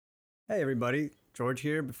Hey everybody, George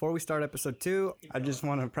here. Before we start episode 2, I just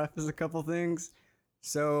want to preface a couple things.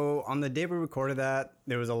 So on the day we recorded that,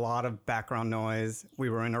 there was a lot of background noise. We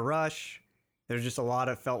were in a rush. There's just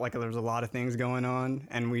felt like there was a lot of things going on,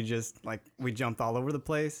 and we jumped all over the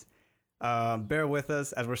place. Bear with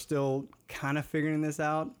us as we're still kind of figuring this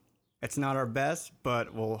out. It's not our best,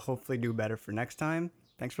 but we'll hopefully do better for next time.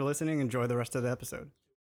 Thanks for listening. Enjoy the rest of the episode.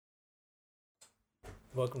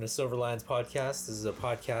 Welcome to Silver Lions Podcast. This is a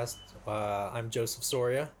podcast. I'm Joseph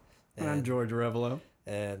Soria. And I'm George Revelo.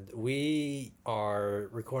 And we are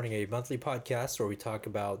recording a monthly podcast where we talk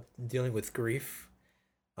about dealing with grief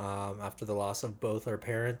after the loss of both our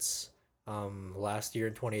parents last year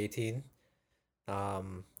in 2018.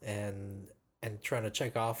 And trying to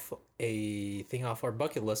check off a thing off our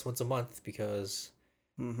bucket list once a month because,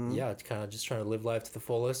 it's kind of just trying to live life to the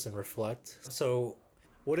fullest and reflect. So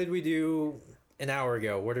what did we do an hour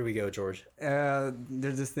ago? Where did we go, George?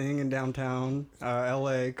 There's this thing in downtown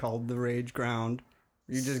LA called the Rage Ground.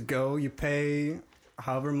 You just go, you pay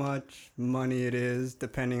however much money it is,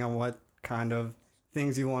 depending on what kind of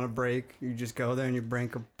things you want to break. You just go there and you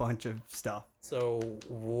break a bunch of stuff. So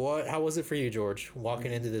how was it for you, George,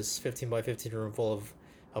 walking into this 15 by 15 room full of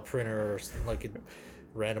a printer or like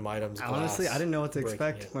random items? Honestly, I didn't know what to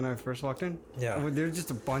expect when I first walked in. Yeah. There's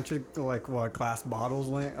just a bunch of glass bottles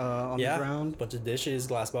on the ground. Bunch of dishes,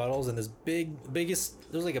 glass bottles, and this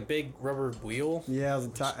there's like a big rubber wheel. Yeah, it was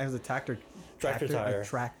a tractor tire. A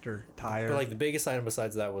tractor tire. But like the biggest item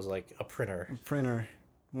besides that was like a printer.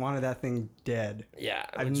 Wanted that thing dead. Yeah.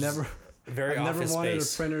 I've never wanted a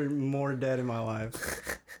printer more dead in my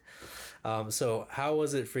life. So how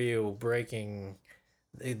was it for you breaking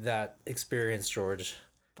that experience, George?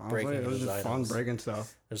 It was just fun breaking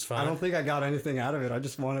stuff. It was fun. I don't think I got anything out of it. I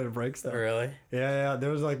just wanted to break stuff. Really? Yeah. There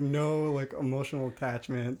was no emotional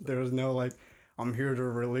attachment. There was no I'm here to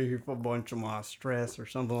relieve a bunch of my stress or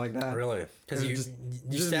something like that. Really? Because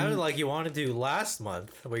you sounded like you wanted to last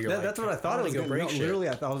month. Where that's what I thought it was going to be. Literally,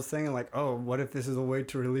 I was saying what if this is a way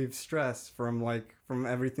to relieve stress from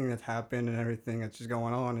everything that's happened and everything that's just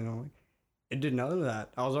going on? And it did none of that.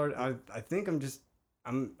 I think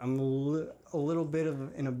I'm a little bit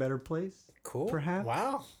in a better place. Cool. Perhaps.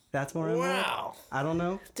 Wow. That's where I'm at. I don't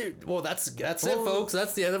know. Dude, well, that's it, folks.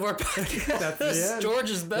 That's the end of our podcast. That's the end. George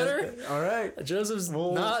is better. All right. Joseph's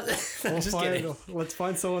not. Just kidding. Let's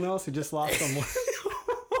find someone else who just lost someone.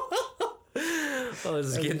 Oh, this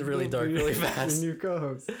is getting really dark really fast. New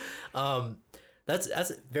co-host.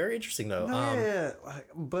 That's very interesting, though. Yeah.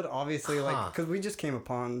 But obviously, because we just came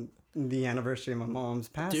upon the anniversary of my mom's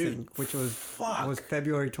passing, which was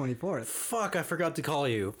February 24th. Fuck, I forgot to call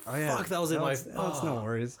you. Oh, yeah. Fuck, that was in my... That's no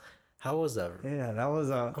worries. How was that? Yeah, that was...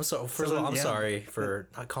 First of all, I'm sorry for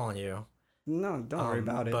not calling you. No, don't worry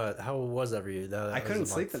about it. But how was that for you? I couldn't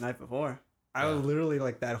sleep the night before. I was literally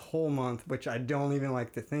that whole month, which I don't even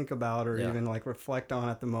like to think about or even reflect on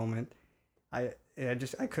at the moment. I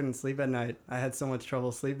couldn't sleep at night. I had so much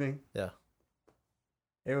trouble sleeping. Yeah.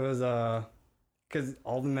 It was... Because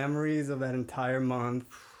all the memories of that entire month,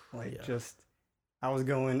 I was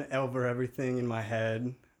going over everything in my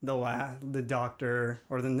head. The doctor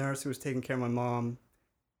or the nurse who was taking care of my mom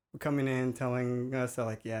were coming in telling us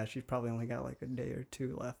that, she's probably only got a day or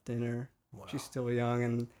two left in her. Wow. She's still young,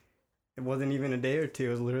 and it wasn't even a day or two.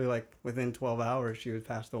 It was literally within 12 hours she was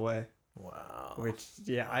passed away. Wow. Which,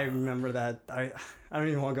 I remember that. I don't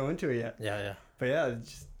even want to go into it yet. Yeah. But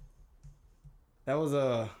that was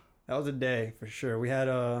a day for sure. We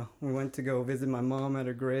went to go visit my mom at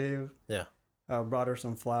her grave. Yeah. Brought her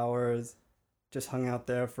some flowers. Just hung out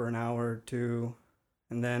there for an hour or two.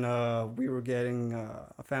 And then we were getting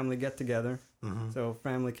a family get together. Mm-hmm. So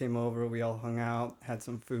family came over. We all hung out, had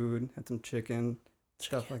some food, had some chicken,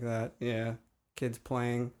 stuff like that. Yeah. Kids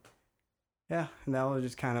playing. Yeah. And that was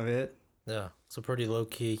just kind of it. Yeah. So pretty low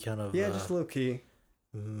key kind of. Yeah, just low key.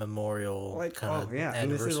 Memorial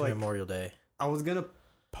anniversary Memorial Day. I was going to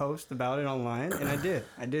post about it online, and I did.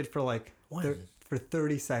 I did for for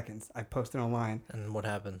 30 seconds. I posted online. And what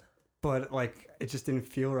happened? But it just didn't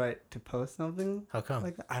feel right to post something. How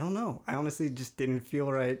come? I don't know. I honestly just didn't feel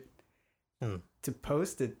right to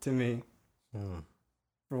post it to me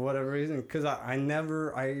for whatever reason. Because I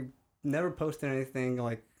never posted anything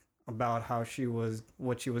about what she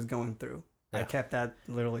was going through. Yeah. I kept that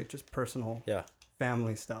literally just personal. Yeah.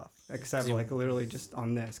 Family stuff, except literally just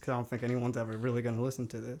on this, because I don't think anyone's ever really going to listen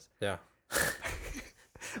to this. Yeah.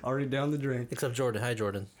 Already down the drain. Except Jordan. Hi,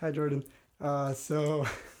 Jordan. Hi, Jordan. I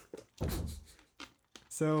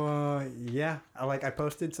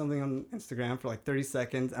posted something on Instagram for 30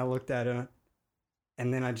 seconds. I looked at it,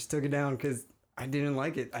 and then I just took it down because I didn't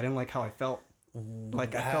like it. I didn't like how I felt.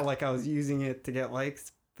 Like I felt like I was using it to get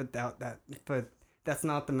likes, but but that's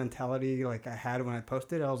not the mentality like I had when I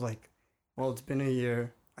posted. I was like, well, it's been a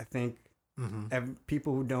year. I think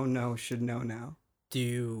people who don't know should know now. Do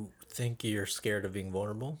you think you're scared of being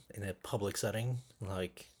vulnerable in a public setting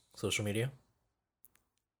like social media?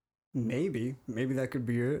 Maybe that could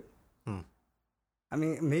be it. I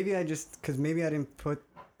mean, maybe maybe I didn't put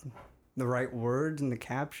the right words in the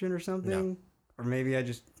caption or something, or maybe I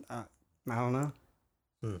just I don't know.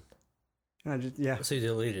 I just So you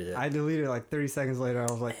deleted it. I deleted it like 30 seconds later.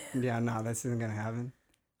 I was like, yeah, nah, this isn't gonna happen.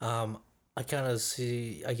 I kind of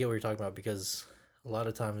see. I get what you're talking about because a lot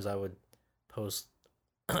of times I would post,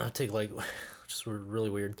 take like, just really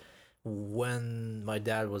weird. When my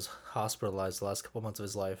dad was hospitalized the last couple months of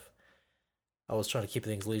his life, I was trying to keep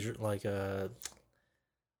things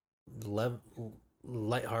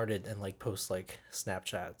lighthearted and like post like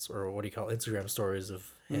Snapchats or what do you call it, Instagram stories of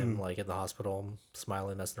him like in the hospital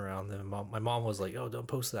smiling, messing around. And my mom was like, "Oh, don't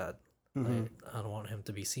post that. Like, I don't want him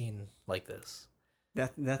to be seen like this."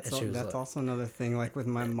 That's also another thing. Like with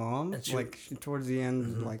my mom, towards the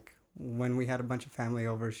end, like when we had a bunch of family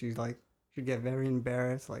over, she'd get very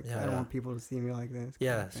embarrassed. Like I don't want people to see me like this.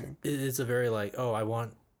 Yeah, it's a very like, oh, I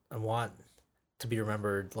want to be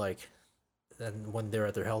remembered like, and when they're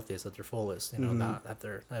at their healthiest, at their fullest, not at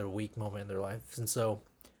a weak moment in their life. And so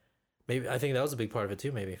maybe I think that was a big part of it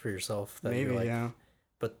too, maybe for yourself. That maybe, yeah.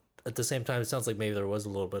 But at the same time, it sounds like maybe there was a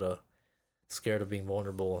little bit of scared of being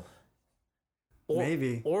vulnerable.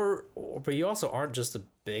 But you also aren't just a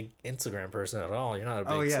big Instagram person at all. You're not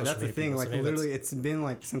a big that's the thing. Like literally, it's been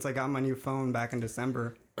like since I got my new phone back in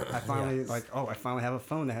December. I finally I finally have a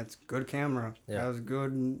phone that has good camera. Yeah. Has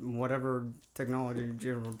good whatever technology.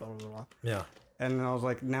 Blah, blah, blah. Yeah. And I was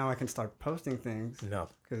like, now I can start posting things. No.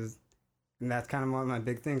 Because that's kind of one of my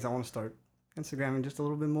big things. I want to start Instagramming just a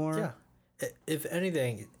little bit more. Yeah. If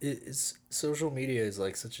anything, social media is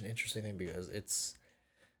like such an interesting thing because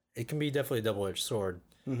it can be definitely a double-edged sword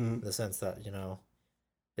in the sense that,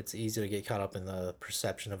 it's easy to get caught up in the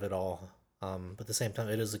perception of it all. But at the same time,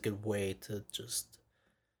 it is a good way to just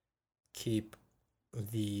keep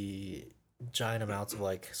the giant amounts of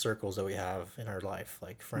like circles that we have in our life,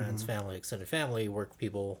 like friends, family, extended family, work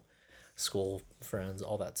people, school friends,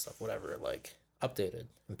 all that stuff, whatever, like updated,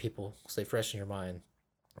 and people stay fresh in your mind.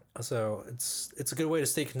 So it's a good way to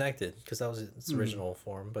stay connected because that was its original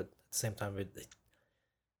form, but at the same time,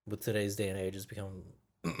 with today's day and age, it's become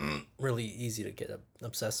really easy to get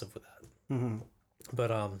obsessive with that.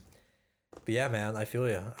 But yeah, man, I feel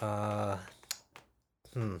you.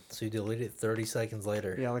 So you deleted it 30 seconds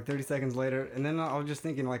later. Yeah, like 30 seconds later. And then I was just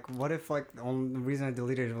thinking, like, what if, like, the only reason I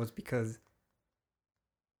deleted it was because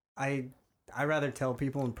I rather tell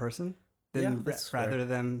people in person than rather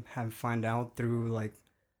than find out through, like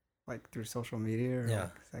through social media or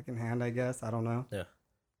like secondhand, I guess. I don't know. Yeah.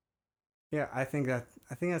 Yeah, I think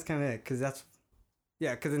that's kind of it.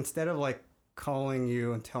 Because instead of, like, calling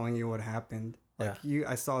you and telling you what happened, like,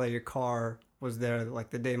 I saw that your car was there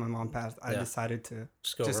like the day my mom passed. I decided to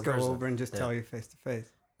just go over and just tell you face to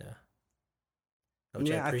face. Yeah.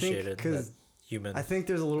 Which I appreciated because I think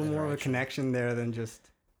there's a little more of a connection there than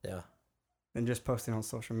just posting on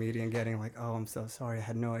social media and getting like, oh, I'm so sorry, I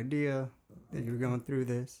had no idea that you were going through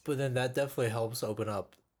this. But then that definitely helps open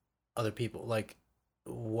up other people. Like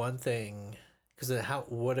one thing. Because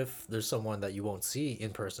what if there's someone that you won't see in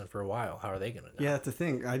person for a while? How are they going to know? Yeah, that's the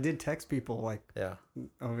thing. I did text people like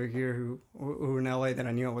over here who were in LA that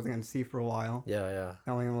I knew I wasn't going to see for a while. Yeah, yeah.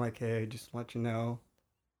 Telling them like, hey, just to let you know,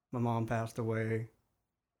 my mom passed away.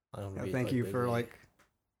 Thank you for like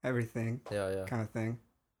everything. Yeah, yeah. Kind of thing.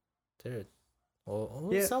 Dude. Well,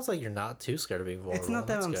 it sounds like you're not too scared of being vulnerable. It's not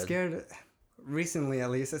that I'm scared. Recently, at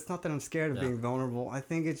least, it's not that I'm scared of being vulnerable. I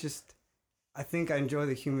think it's just... I think I enjoy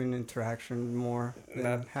the human interaction more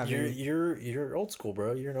than having. You're old school,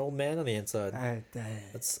 bro. You're an old man on the inside.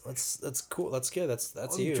 That's cool. That's good.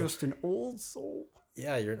 That's you. I'm just an old soul.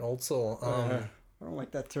 Yeah, you're an old soul. I don't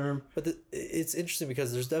like that term. But it's interesting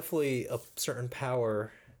because there's definitely a certain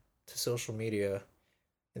power to social media,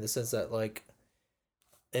 in the sense that like,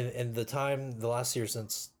 in the last year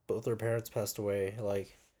since both our parents passed away,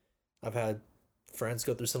 like, I've had friends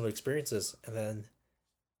go through similar experiences, and then.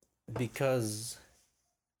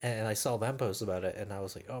 And I saw them post about it, and I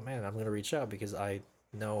was like, oh man, I'm gonna reach out because I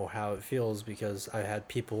know how it feels, because I had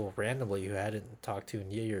people randomly who I hadn't talked to in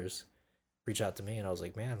years reach out to me, and I was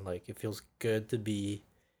like, man, like, it feels good to be,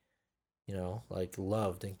 like,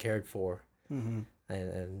 loved and cared for,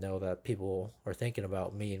 and know that people are thinking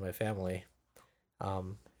about me and my family.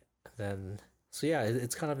 So yeah,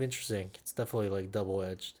 it's kind of interesting. It's definitely like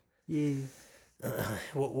double-edged. Yeah.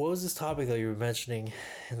 What was this topic that you were mentioning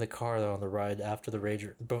in the car though on the ride after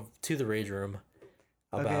the to the rage room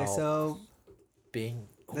about Okay, so being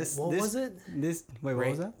this what this was it? this wait, what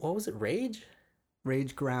was that? What was it? Rage?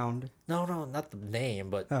 Rage ground. No, not the name,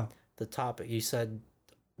 but Oh, the topic. You said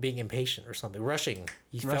being impatient or something, rushing.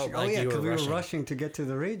 You rushing. felt like you because were we rushing. were rushing to get to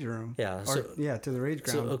the rage room. Yeah. Or, So to the rage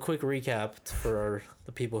ground. So a quick recap for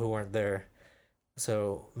the people who weren't there.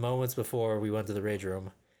 So moments before we went to the rage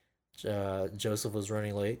room, Joseph was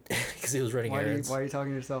running late because he was running errands. Why are you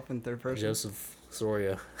talking to yourself in third person? Joseph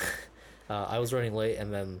Soria. I was running late,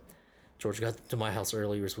 and then George got to my house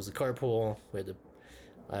early. We were supposed to carpool. We had to.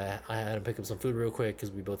 I had to pick up some food real quick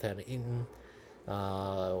because we both hadn't eaten. We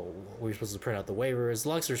were supposed to print out the waivers.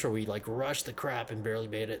 Long story short, we like rushed the crap and barely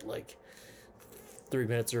made it like 3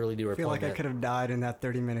 minutes early to our I feel like I appointment. could have died in that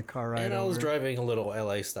 30-minute car ride. And I was over. driving a little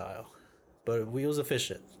LA style, but we was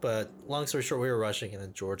efficient. But long story short, we were rushing, and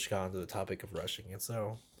then George got onto the topic of rushing, and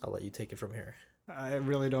so I'll let you take it from here. I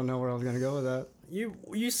really don't know where I was gonna go with that.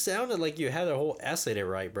 You sounded like you had a whole essay to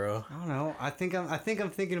write, bro. I don't know. I think I'm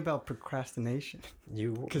thinking about procrastination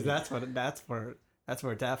because that's where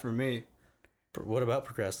it's at for me. What about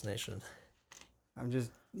procrastination?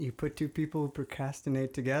 You put two people who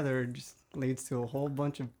procrastinate together, it just leads to a whole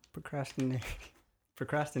bunch of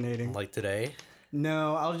procrastinating. Like today?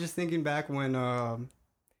 No, I was just thinking back when I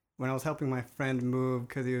was helping my friend move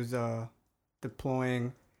because he was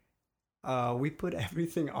deploying. We put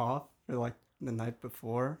everything off for like the night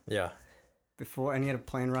before, Yeah. and he had a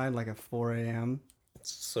plane ride like at 4 a.m.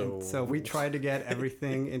 So we tried to get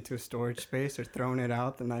everything into a storage space or thrown it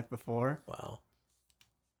out the night before. Wow.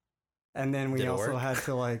 And then we Did it also work? had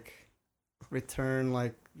to like return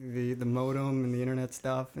like the modem and the internet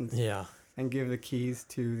stuff and Yeah. give the keys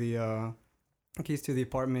to the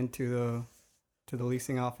apartment to the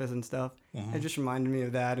leasing office and stuff. Mhm. It just reminded me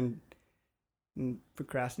of that and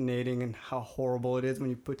procrastinating and how horrible it is when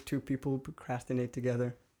you put two people who procrastinate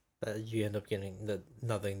together. You end up getting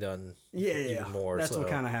nothing done. Yeah. Even more. That's so. what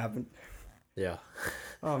kind of happened. Yeah.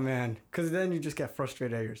 Oh man, because then you just get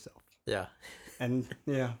frustrated at yourself. Yeah. And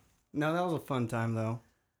yeah, no, that was a fun time though.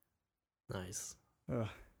 Nice. Ugh.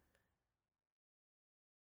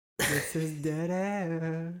 This is dead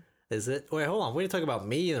air. Is it? Wait, hold on. We didn't talk about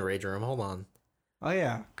me in the rage room. Hold on. Oh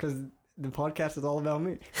yeah, because the podcast is all about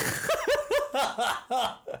me.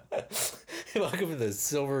 Welcome to the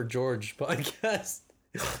Silver George podcast.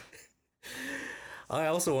 I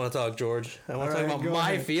also want to talk, George. I want to talk about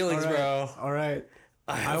my feelings, bro. All right.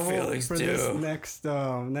 I have feelings for too. this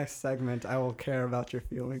next segment, I will care about your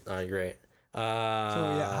feelings. All right, great. So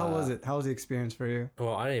yeah, how was it? How was the experience for you?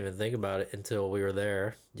 Well, I didn't even think about it until we were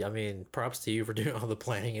there. I mean, props to you for doing all the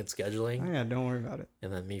planning and scheduling, Oh yeah, don't worry about it.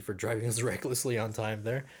 and then me for driving us recklessly on time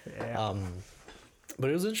there. Yeah. But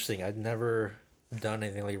it was interesting. I'd never done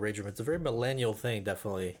anything like rage room. It's a very millennial thing,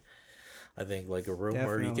 definitely. I think like a room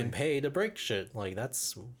where you can Definitely. pay to break shit. Like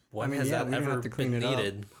that's when mean, has yeah, that we didn't ever have to clean been it up.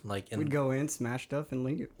 needed? Like in We'd go in, smash stuff, and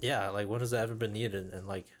leave. yeah, like when has that ever been needed in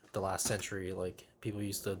like the last century? Like people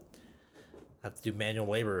used to have to do manual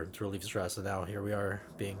labor to relieve stress, and now here we are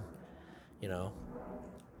being, you know,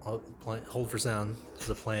 hold for sound is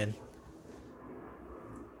a plan.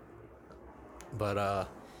 But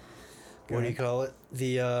what do you call it?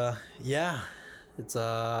 The yeah, it's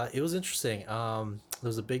it was interesting. There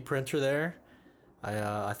was a big printer there.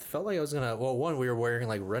 I felt like I was gonna. Well, one, we were wearing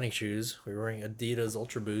like running shoes. We were wearing Adidas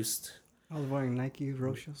Ultra Boost. I was wearing Nike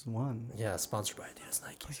Rochos One. Yeah, sponsored by Adidas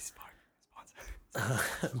Nike. Please sponsor.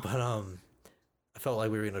 But I felt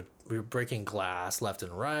like we were breaking glass left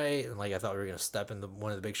and right, and like I thought we were gonna step into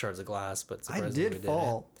one of the big shards of glass, but I surprisingly we did didn't.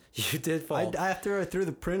 fall. You did fall. After I threw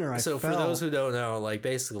the printer, I So fell. for those who don't know, like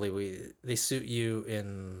basically they suit you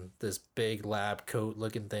in this big lab coat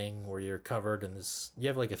looking thing where you're covered in this. You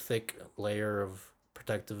have like a thick layer of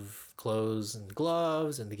protective clothes and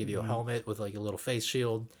gloves, and they give you a helmet with like a little face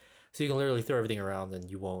shield, so you can literally throw everything around and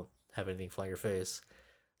you won't have anything fly in your face.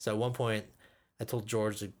 So at one point, I told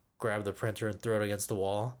George to grab the printer and throw it against the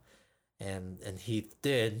wall, and he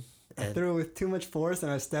did. I And threw it with too much force and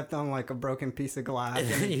I stepped on like a broken piece of glass. And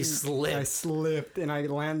then you slipped. I slipped and I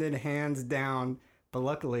landed hands down. But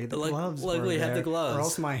luckily, the gloves luckily were you there, had the gloves. or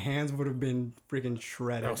else my hands would have been freaking or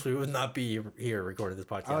shredded. else we would not be here recording this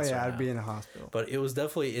podcast. Oh yeah, right I'd now. be in a hospital. But it was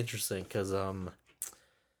definitely interesting because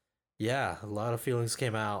yeah, a lot of feelings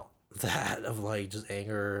came out that of like just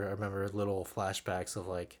anger. I remember little flashbacks of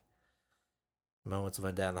like moments of my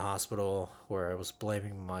dad in the hospital where I was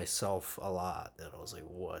blaming myself a lot, and I was like,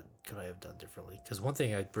 what could I have done differently? Because one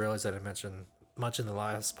thing I realized I didn't mention much in the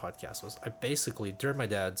last podcast was I basically, during my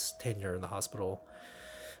dad's tenure in the hospital,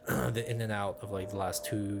 the in and out of like the last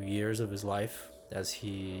 2 years of his life, as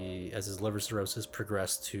his liver cirrhosis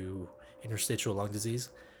progressed to interstitial lung disease.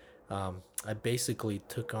 I basically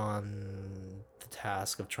took on the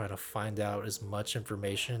task of trying to find out as much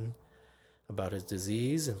information about his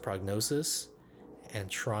disease and prognosis, and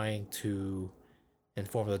trying to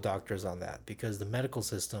inform the doctors on that, because the medical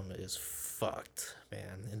system is fucked,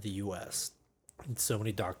 man, in the US. And so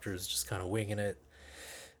many doctors just kind of winging it.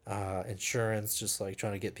 Insurance just like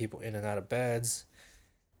trying to get people in and out of beds.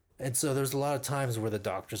 And so there's a lot of times where the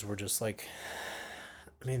doctors were just like,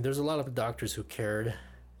 I mean, there's a lot of doctors who cared,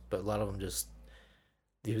 but a lot of them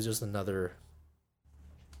he was just another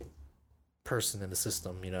person in the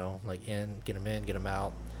system, like get him in, get him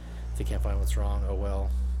out. If they can't find what's wrong, oh well,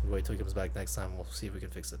 wait till he comes back next time, we'll see if we can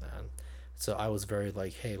fix it then. So I was very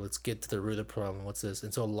like, hey, let's get to the root of the problem. What's this?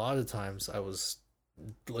 And so a lot of times I was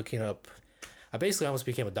looking up, I basically almost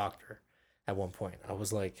became a doctor at one point. I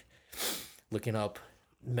was like looking up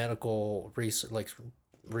medical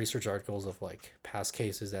research articles of like past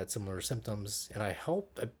cases that had similar symptoms, and I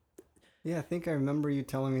think I remember you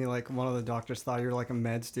telling me like one of the doctors thought you were like a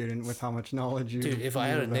med student with how much knowledge you. Dude, if I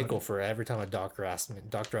had a nickel for every time a doctor asked me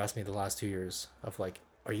the last 2 years of like,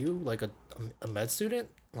 are you like a med student,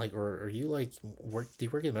 like, or are you like do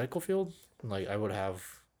you work in the medical field? Like, I would have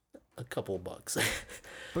a couple bucks.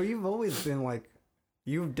 But you've always been like,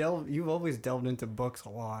 you've always delved into books a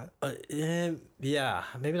lot. Yeah,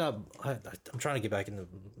 maybe not. I'm trying to get back into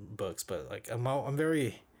books, but like I'm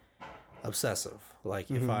very obsessive.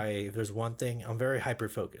 Like if there's one thing, I'm very hyper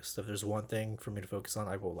focused. If there's one thing for me to focus on,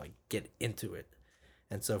 I will like get into it.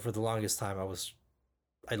 And so for the longest time,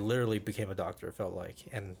 I literally became a doctor. It felt like,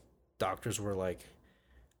 and doctors were like,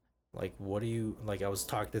 what do you like? I was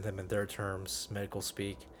talking to them in their terms, medical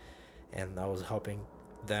speak, and I was helping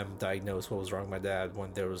them diagnose what was wrong with my dad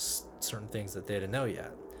when there was certain things that they didn't know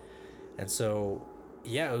yet. And so,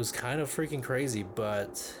 yeah, it was kind of freaking crazy,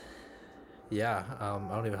 but yeah, I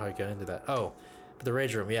don't even know how I got into that. Oh, but the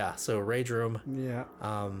Rage Room, yeah. So Rage Room, yeah.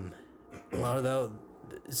 A lot of that.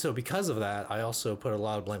 So because of that, I also put a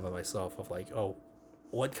lot of blame on myself of like, oh,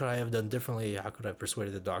 what could I have done differently? How could I have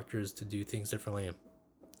persuaded the doctors to do things differently?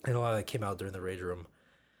 And a lot of that came out during the Rage Room.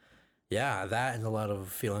 Yeah, that and a lot of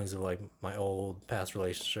feelings of like my old past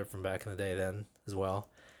relationship from back in the day then as well.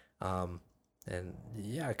 And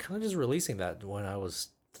yeah, kind of just releasing that when I was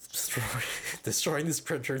destroying this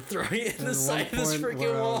printer, throwing it in the side of this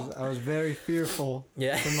freaking wall. I was very fearful for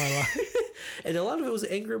my life. And a lot of it was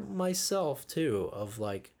anger myself too, of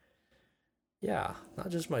like, yeah, not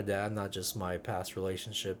just my dad, not just my past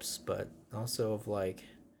relationships, but also of like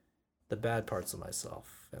the bad parts of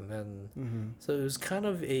myself. And then, so it was kind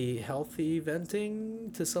of a healthy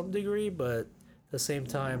venting to some degree, but at the same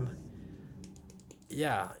time,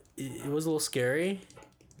 yeah, it was a little scary.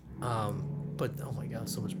 But oh my god,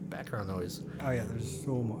 so much background noise. Oh yeah, there's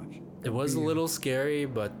so much. It was a little scary,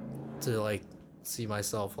 but to like see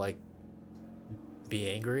myself like be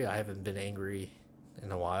angry, I haven't been angry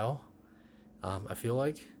in a while. I feel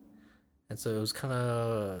like, and so it was kind of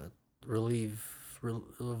a relief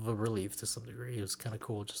to some degree. It was kind of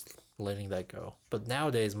cool just letting that go. But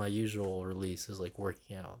nowadays my usual release is like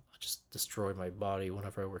working out. I just destroy my body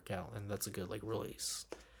whenever I work out, and that's a good like release.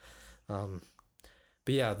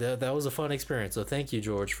 But yeah, that was a fun experience. So thank you,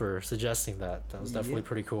 George, for suggesting that. That was definitely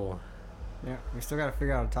pretty cool. Yeah, we still got to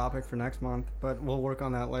figure out a topic for next month, but we'll work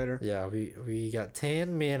on that later. Yeah, we got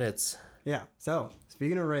 10 minutes. Yeah, so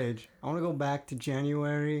speaking of rage, I want to go back to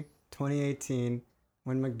January 2018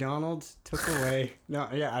 when McDonald's took away...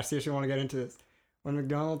 I seriously want to get into this. When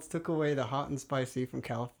McDonald's took away the hot and spicy from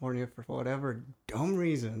California for whatever dumb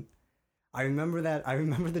reason. I remember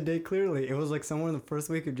the day clearly. It was like somewhere in the first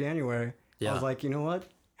week of January. Yeah. I was like, you know what?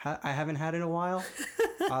 I haven't had in a while.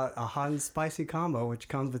 A hot and spicy combo, which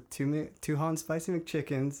comes with two hot and spicy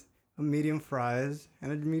McChickens, a medium fries,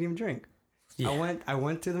 and a medium drink. Yeah. I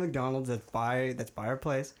went to the McDonald's that's by our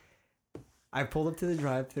place. I pulled up to the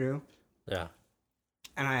drive-thru. Yeah.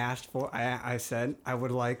 And I said I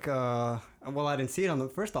would like, I didn't see it on the,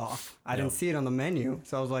 first off, I didn't see it on the menu.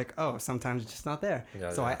 So I was like, oh, sometimes it's just not there.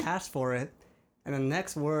 I asked for it. And the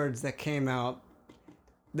next words that came out,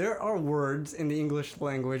 there are words in the English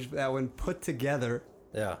language that when put together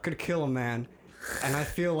could kill a man. And I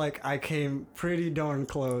feel like I came pretty darn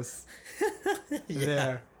close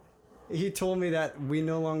there. He told me that we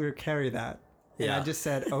no longer carry that. And I just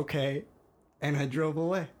said, okay. And I drove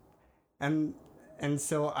away. And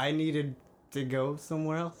so I needed to go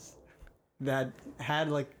somewhere else that had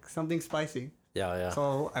like something spicy. Yeah.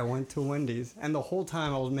 So I went to Wendy's, and the whole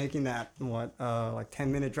time I was making that like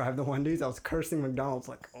 10-minute drive to Wendy's, I was cursing McDonald's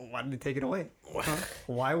like, oh, why did they take it away? Huh?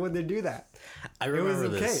 Why would they do that? I remember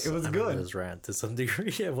okay. this. It was I remember good. this rant to some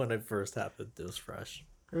degree when it first happened. It was fresh.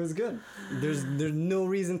 It was good. There's no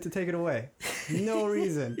reason to take it away. No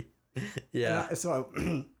reason. Yeah. So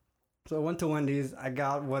I went to Wendy's. I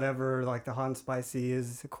got whatever like the hot and spicy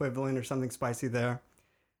is equivalent or something spicy there.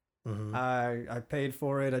 Mm-hmm. I paid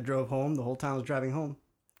for it. I drove home. The whole time I was driving home.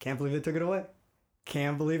 Can't believe they took it away.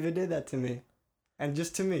 Can't believe it did that to me. And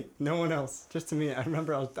just to me, no one else. Just to me. I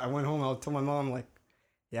remember I went home. I told my mom like,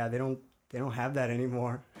 yeah, they don't have that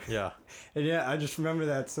anymore. Yeah. And yeah, I just remember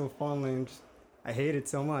that so fondly, and I hate it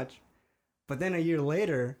so much. But then a year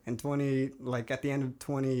later, at the end of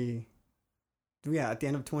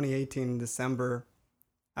 2018, in December,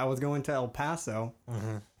 I was going to El Paso,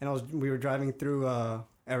 and we were driving through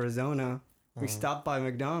Arizona. We stopped by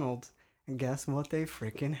McDonald's, and guess what they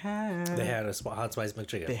freaking had? They had a hot spice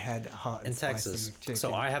McChicken. They had hot in spicy Texas. McChicken.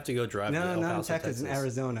 So I have to go drive to El not in Paso, Texas, in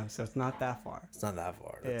Arizona, so it's not that far. It's not that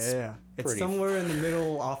far. Yeah. It's somewhere in the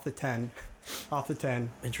middle off the 10.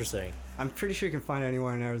 Interesting. I'm pretty sure you can find it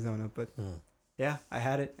anywhere in Arizona, but yeah, I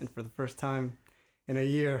had it, and for the first time in a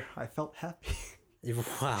year, I felt happy.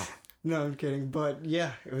 Wow. No, I'm kidding, but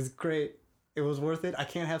yeah, it was great. It was worth it. I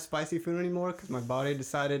can't have spicy food anymore because my body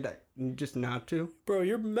decided just not to. Bro,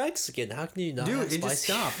 you're Mexican. How can you not have Dude, it spicy? just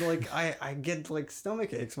stopped. Like, I get, like,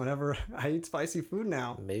 stomach aches whenever I eat spicy food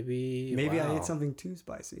now. Maybe I ate something too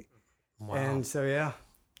spicy. Wow. And so, yeah.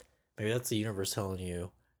 Maybe that's the universe telling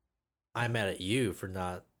you, I'm mad at you for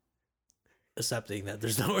not accepting that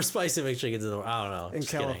there's no more spicy McChickens in the world. I don't know. In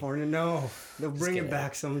California, no. They'll bring it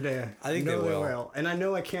back someday. I think they will. And I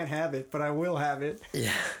know I can't have it, but I will have it.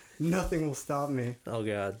 Yeah. Nothing will stop me. Oh,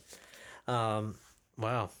 God.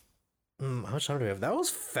 Wow. How much time do we have? That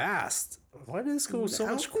was fast. Why did this go so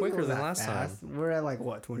much quicker than last time? We're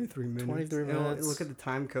at 23 minutes? 23 minutes. Look at the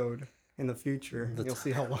time code in the future. You'll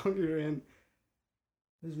see how long you're in.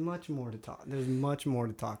 There's much more to talk.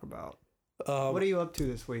 About. What are you up to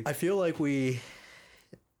this week? I feel like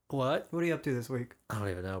What? What are you up to this week? I don't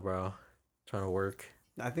even know, bro. Trying to work.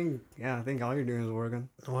 I think all you're doing is working.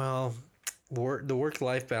 Well, the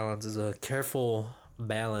work-life balance is a careful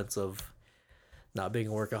balance of not being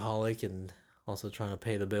a workaholic and also trying to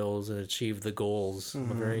pay the bills and achieve the goals.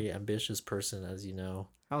 I'm a very ambitious person, as you know.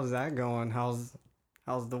 How's that going? How's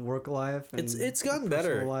the work life? It's gotten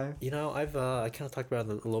better. Life? You know, I kind of talked about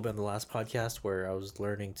it a little bit in the last podcast where I was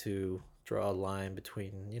learning to draw a line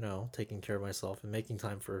between, taking care of myself and making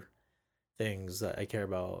time for things that I care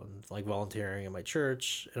about, and like volunteering at my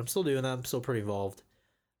church. And I'm still doing that. I'm still pretty involved.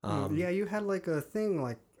 Yeah, you had like a thing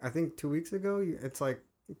I think 2 weeks ago. It's like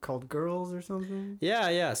called Girls or something.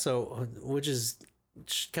 Yeah. So, which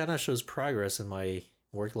kind of shows progress in my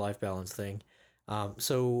work-life balance thing.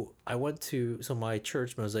 So I went to my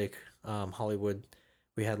church, Mosaic, Hollywood.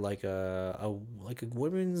 We had like a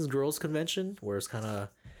women's girls convention where it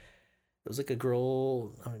was like a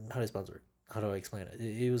girl. I mean, how do I explain it?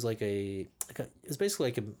 It was it's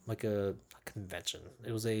basically like a convention.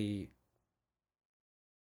 It was a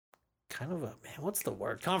kind of what's the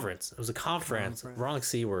word? Conference. It was a conference. Wrong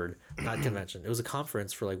C word, not convention. It was a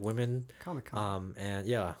conference for like women. Comic-Con. And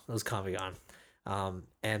yeah, it was Comic-Con.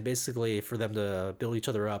 And basically for them to build each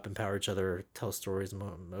other up, empower each other, tell stories,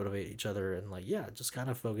 motivate each other, and just kind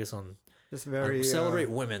of focus on just very celebrate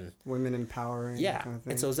women empowering. Yeah, kind of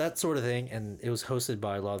thing. And so it was that sort of thing, and it was hosted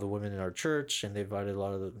by a lot of the women in our church, and they invited a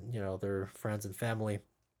lot of their friends and family,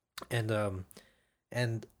 and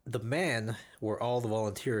the men were all the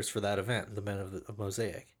volunteers for that event, the men of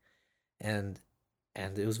Mosaic, and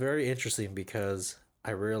it was very interesting because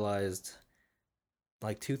I realized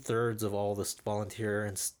like 2/3 of all the volunteer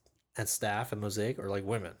and staff at Mosaic are like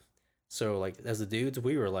women. So like as the dudes,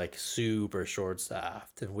 we were like super short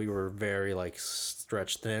staffed and we were very like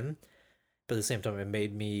stretched thin. But at the same time, it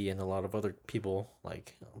made me and a lot of other people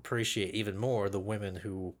like appreciate even more the women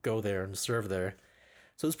who go there and serve there.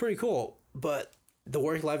 So it's pretty cool. But the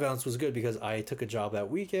work-life balance was good because I took a job that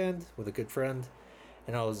weekend with a good friend,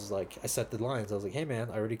 and I was like, I set the lines. I was like, hey man,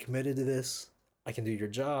 I already committed to this. I can do your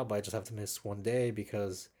job. I just have to miss one day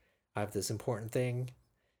because I have this important thing.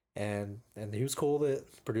 And he was cool with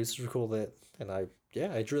it. Producers were cool with it. And I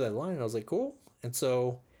drew that line. And I was like, cool. And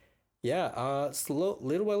so,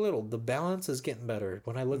 little by little, the balance is getting better.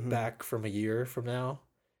 When I look back from a year from now,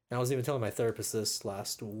 and I was even telling my therapist this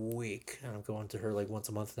last week, and I'm going to her like once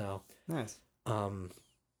a month now. Nice.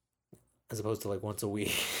 As opposed to like once a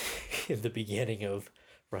week in the beginning of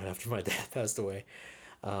right after my dad passed away.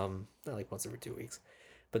 Not like once every 2 weeks,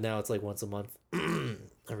 but now it's like once a month,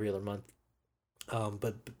 every other month.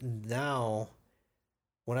 But now,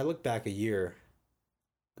 when I look back a year,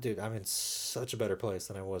 dude, I'm in such a better place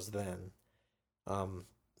than I was then. Um,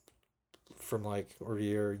 from like or a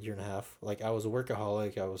year and a half. Like I was a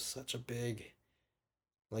workaholic. I was such a big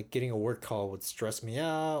like getting a work call would stress me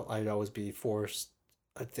out. I'd always be forced.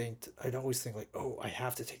 I'd always think like, oh, I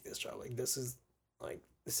have to take this job. Like this is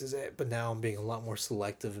it. But now I'm being a lot more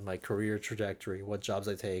selective in my career trajectory, what jobs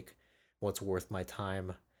I take, what's worth my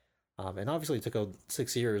time. And obviously it took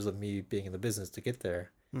 6 years of me being in the business to get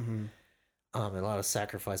there. Mm-hmm. And a lot of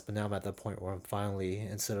sacrifice. But now I'm at the point where I'm finally,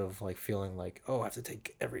 instead of like feeling like, oh, I have to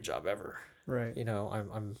take every job ever. Right. You know,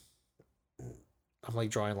 I'm like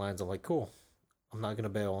drawing lines. I'm like, cool. I'm not gonna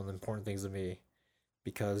bail on the important things to me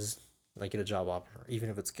because I get a job offer, even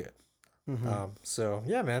if it's good. Mm-hmm. So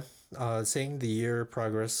yeah, man. Seeing the year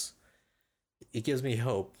progress, it gives me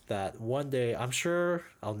hope that one day, I'm sure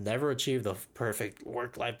I'll never achieve the perfect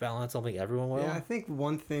work-life balance. I don't think everyone will. Yeah, I think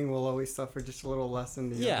one thing will always suffer just a little less than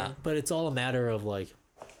the other. But it's all a matter of like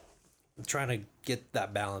trying to get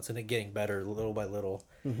that balance and it getting better little by little.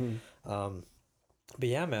 Mm-hmm. But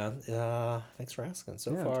yeah, man. Thanks for asking.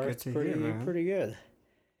 So Yeah, far, it's it's good to hear, man. pretty good.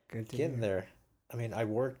 Good to Getting hear. there. I mean, I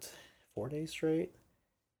worked 4 days straight.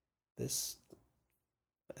 And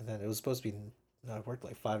then it was supposed to be. No, I worked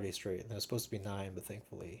like 5 days straight, and it was supposed to be 9, but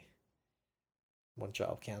thankfully, one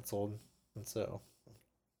job canceled, and so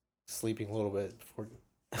sleeping a little bit before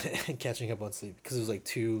catching up on sleep because it was like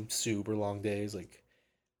 2 super long days. Like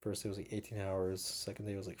first day was like 18 hours, second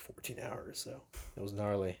day was like 14 hours, so it was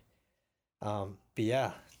gnarly. But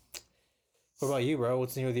yeah. What about you, bro?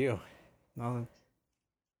 What's new with you? Nothing.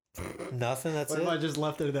 Nothing. That's What it. if I just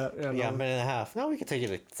left it at that? Yeah, a nothing. minute and a half. No, we could take it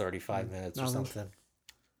at 35 minutes or Nothing. something.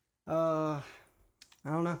 I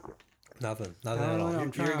don't know. Nothing I at don't all. know. You're I'm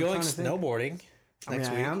going trying to think. snowboarding I mean, next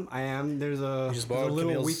I week. am. There's a, just there's a borrowed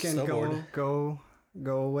little Camille's weekend snowboard.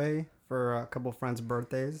 go away for a couple friends'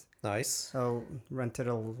 birthdays. Nice. So rented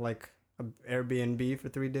a Airbnb for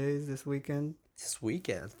 3 days this weekend. This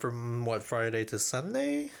weekend from what, Friday to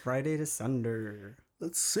Sunday? Friday to Sunday.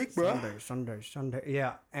 That's sick, bro. Sunday.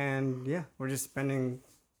 Yeah, and yeah, we're just spending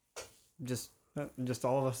just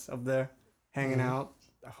all of us up there hanging out.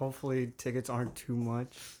 Hopefully tickets aren't too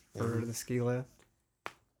much for the ski lift.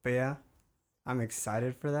 But yeah, I'm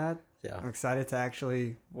excited for that. Yeah. I'm excited to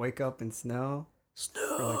actually wake up in snow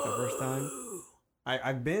for like the first time.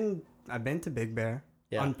 I've been to Big Bear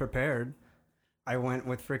unprepared. I went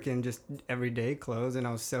with freaking just everyday clothes and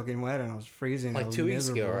I was soaking wet and I was freezing. Like 2 weeks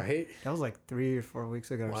ago, right? That was like 3 or 4 weeks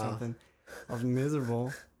ago or something. I was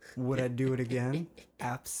miserable. Would I do it again?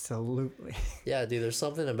 Absolutely. Yeah, dude, there's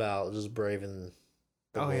something about just braving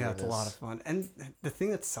the wilderness. It's a lot of fun. And the thing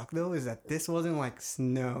that sucked though is that this wasn't like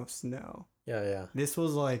snow. Yeah. This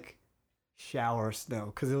was like shower snow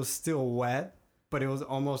because it was still wet, but it was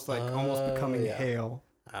almost becoming hail.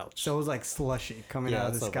 Ouch. So it was like slushy coming out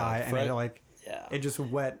of the sky, and it just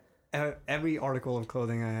wet every article of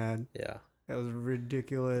clothing I had. Yeah. It was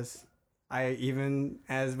ridiculous. Even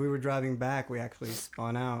as we were driving back, we actually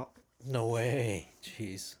spun out. No way.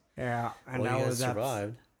 Jeez. Yeah, and Well, that you guys was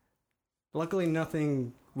survived. Luckily,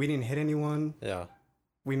 nothing. We didn't hit anyone. Yeah.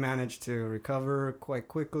 We managed to recover quite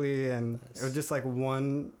quickly, and it was just like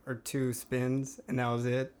 1 or 2 spins, and that was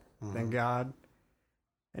it. Thank God.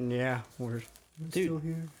 And yeah, we're still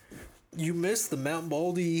here. You missed the Mount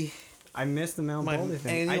Baldy. I missed the Mount Baldy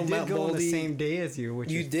thing. I annual did Mount go on the Baldy- same day as you,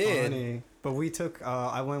 which You is did? funny. But we took.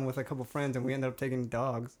 I went with a couple friends, and we ended up taking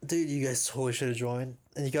dogs. Dude, you guys totally should have joined.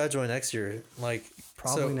 And you gotta join next year. Like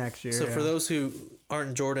Probably next year. So for those who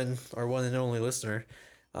aren't Jordan, our one and only listener,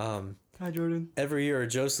 Hi, Jordan. every year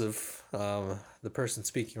Joseph, the person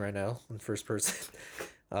speaking right now in first person,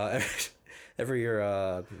 every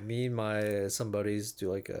year me and some buddies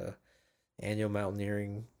do like a annual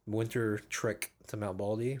mountaineering winter trek to Mount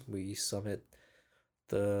Baldy. We summit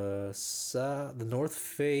the north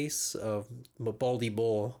face of Baldy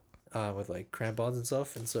Bowl with like crampons and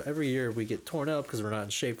stuff, and so every year we get torn up because we're not in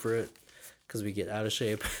shape for it, because we get out of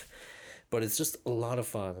shape. But it's just a lot of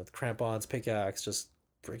fun with crampons, pickaxe, just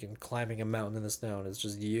freaking climbing a mountain in the snow, and it's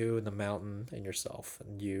just you and the mountain and yourself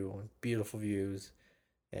and you and beautiful views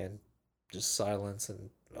and just silence, and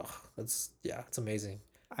it's amazing.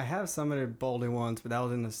 I have summited Baldy once, but that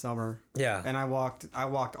was in the summer. Yeah. And I walked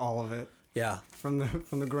all of it. Yeah. From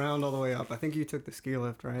the ground all the way up. I think you took the ski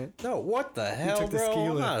lift, right? No, what the hell, took the bro? ski I'm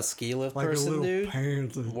lift. not a ski lift Like person, a little dude.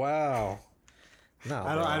 panther. Wow. No,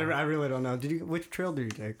 I really don't know. Which trail did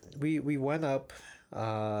you take? We went up.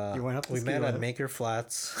 You went up the we ski met at lift? Maker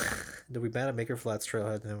Flats. We met at Maker Flats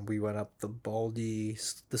Trailhead, and then we went up the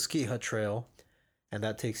Ski Hut Trail, and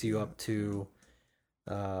that takes you up to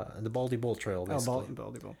the Baldy Bowl Trail, basically.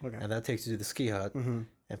 Baldy Bowl. Okay. And that takes you to the ski hut. Mm-hmm.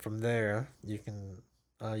 And from there, you can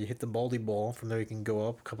you hit the Baldy Bowl. From there, you can go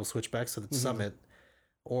up a couple switchbacks to the summit,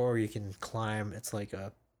 or you can climb. It's like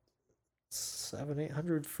a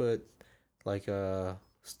 700-800 foot, like a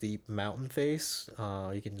steep mountain face.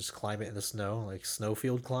 You can just climb it in the snow, like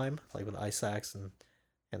snowfield climb, like with ice axe and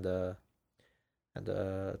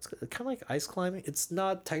it's kind of like ice climbing. It's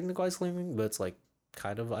not technical ice climbing, but it's like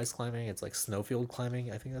kind of ice climbing. It's like snowfield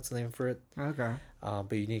climbing. I think that's the name for it. Okay.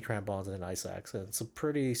 But you need crampons and an ice axe, and it's a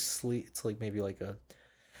pretty sleek. It's like maybe like a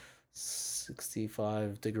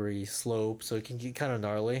 65-degree slope, so it can get kind of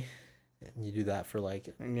gnarly. And you do that for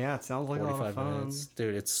like And yeah, it sounds like a lot of 45 fun. minutes,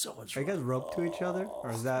 dude. It's so much Are fun. you guys roped to each other,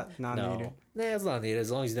 or is that not needed? Nah, it's not needed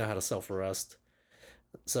as long as you know how to self-arrest.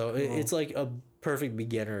 So it's like a perfect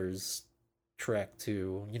beginner's trek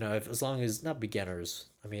to, as long as not beginners.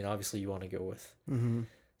 I mean, obviously you want to go with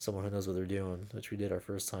someone who knows what they're doing, which we did our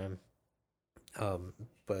first time.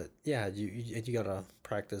 But yeah, you gotta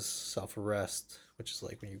practice self-arrest, which is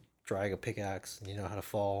like when you drag a pickaxe and you know how to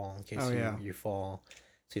fall in case you fall,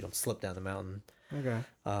 so you don't slip down the mountain. Okay.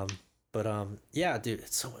 Yeah, dude,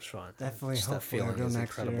 it's so much fun. Definitely. Just that Hopefully I'll feeling go is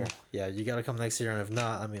next incredible. year. Yeah, you gotta come next year, and if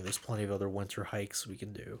not, I mean, there's plenty of other winter hikes we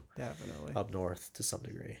can do Definitely. up north to some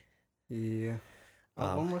degree. Yeah.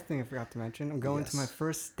 One more thing I forgot to mention. I'm going to my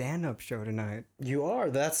first stand-up show tonight. You are.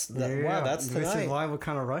 Wow, that's This tonight. is why we're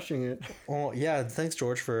kind of rushing it. Well, yeah. Thanks,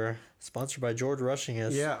 George, for sponsored by George Rushing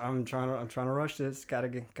us. Yeah, I'm trying to rush this. Gotta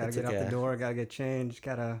get out the door. Gotta get changed.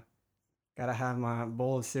 Gotta have my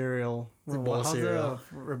bowl of cereal.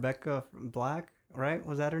 Rebecca Black, right?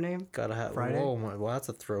 Was that her name? Gotta have Friday? Well, that's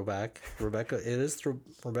a throwback. Rebecca. It is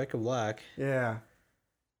Rebecca Black. Yeah.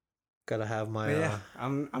 Gotta have my. But yeah,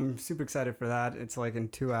 I'm super excited for that. It's like in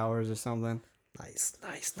 2 hours or something. Nice.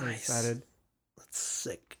 I'm excited. That's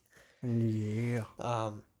sick. Yeah.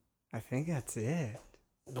 I think that's it.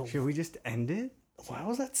 No, Should we just end it? why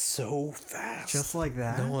was that so fast? Just like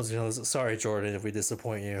that? No one's gonna listen. Sorry, Jordan, if we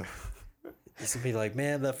disappoint you. It's gonna be like,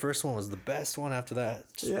 man, that first one was the best one. After that,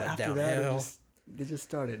 just went after downhill. that, it just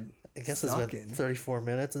started. I guess it's been 34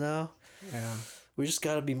 minutes now. Yeah. We just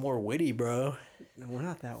gotta be more witty, bro. We're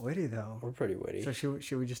not that witty though. We're pretty witty. So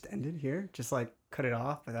should we just end it here? Just like cut it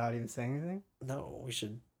off without even saying anything? No, we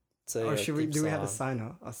should say. Or do we have a sign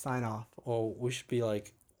off? Well, we should be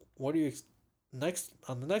like, what do you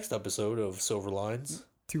on the next episode of Silver Lines?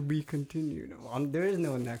 To be continued. There is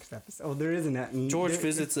no next episode. Oh, there is an. George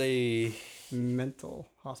visits a mental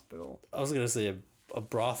hospital. I was gonna say a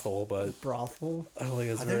brothel, but Brothel. I don't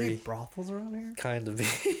think it's Are there any very brothels around here? kind of.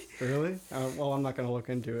 Really? Well, I'm not gonna look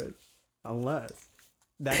into it, unless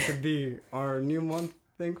that could be our new month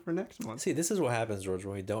thing for next month. See, this is what happens, George,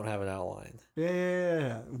 when we don't have an outline.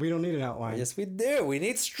 Yeah. We don't need an outline. Yes, we do. We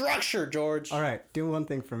need structure, George. All right, do one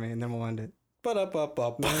thing for me, and then we'll end it. No, No,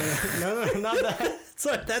 not that.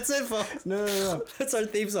 Sorry, that's it, folks. No. That's our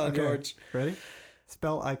theme song, Okay. George. Ready?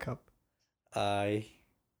 Spell iCup.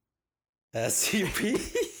 ISCP.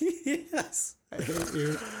 Yes. I hate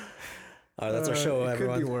you. All right, that's our show, it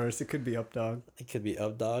everyone. Could be worse. It could be Updog. It could be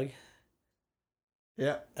Up Dog.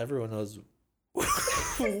 Yeah. Everyone knows.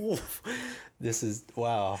 This is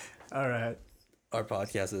wow. All right. Our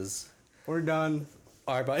podcast is. We're done.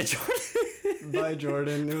 All right, bye, Jordan. Bye,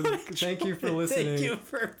 Jordan. Thank you for listening. Thank you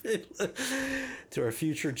for to our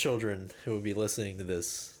future children who will be listening to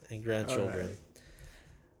this and grandchildren.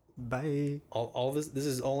 Bye. All this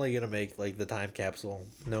is only gonna make like the time capsule.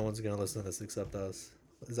 No one's gonna listen to this except us.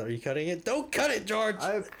 Are you cutting it? Don't cut it, George.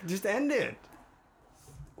 Just end it.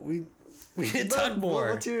 We need to talk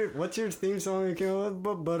more. What's your theme song? You came up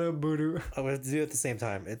with? Ba-da-boo-doo. I'm gonna do it at the same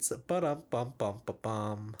time. It's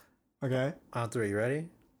ba-dum-bum-bum-ba-bum. Okay. On three, you ready?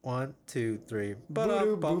 1, 2, 3.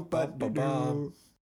 Ba-da-boo-ba-doo-doo. Ba-dum-bum-bum-bum.